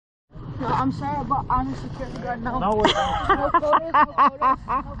No, I'm sorry, but on the security guard now. No, wait. No photos, no photos.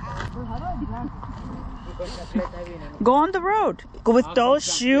 Go on the road. Go with those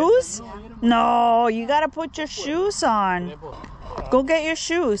shoes? No, you gotta put your shoes on. Go get your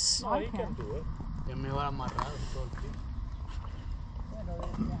shoes. No, you can do it. Es mejor amarrar todo el tiempo.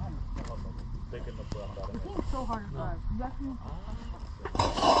 It's so hard to drive. You actually...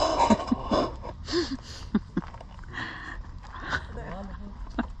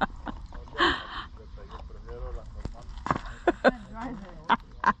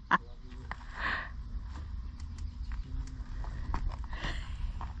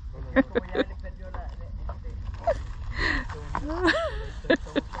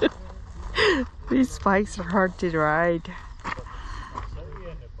 These bikes are hard to ride.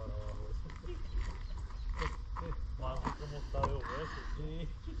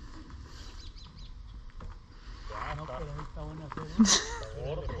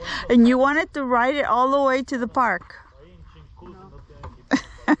 And you wanted to ride it all the way to the park.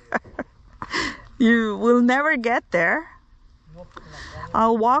 You will never get there.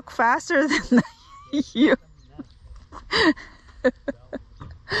 I'll walk faster than you.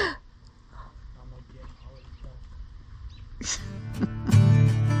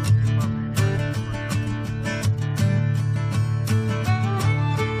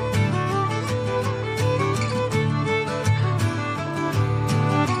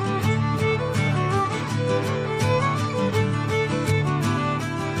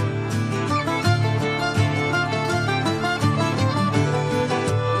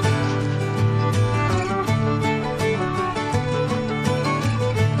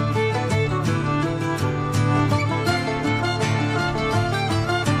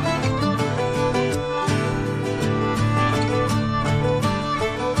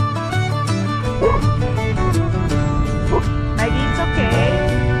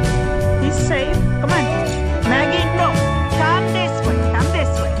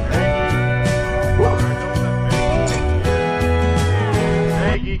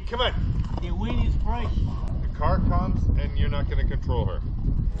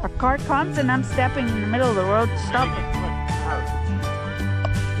 A car comes and I'm stepping in the middle of the road to stop it.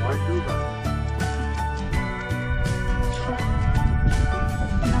 Why do that?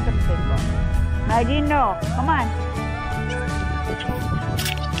 I'm not gonna take long. Maggie, no. Come on.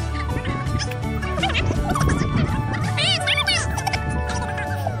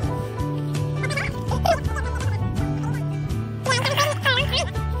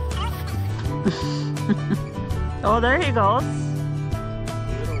 Oh, there he goes.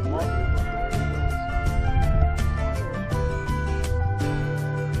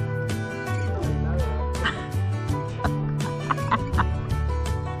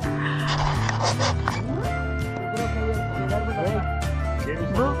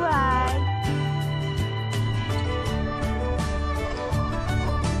 Bye-bye.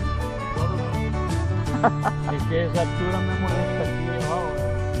 Es que esa altura me molesta aquí debajo,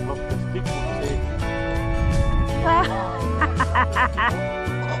 los testículos, sí.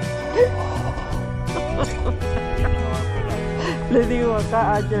 Le digo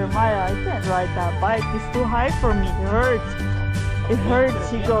acá a Jeremiah, I can't ride that bike. It's too high for me. It hurts. It hurts.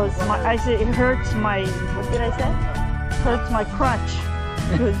 He goes, I said, it hurts my, what did I say? It hurts my crutch.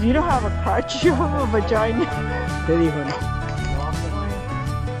 He goes, you don't have a crutch, you have a vagina. ¿Qué dijo?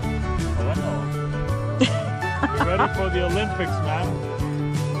 You're ready for the Olympics, man.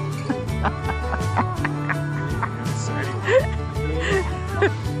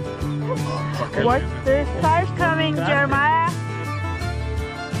 What? The car's coming, Jeremiah.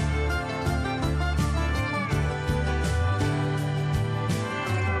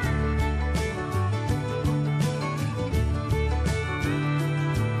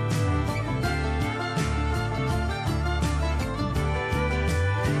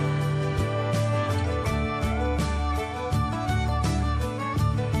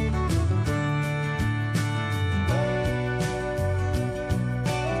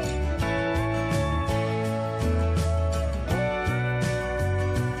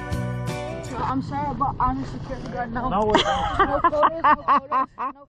 I'm sorry, but on the security guard now. No, wait. No photos, no photos. No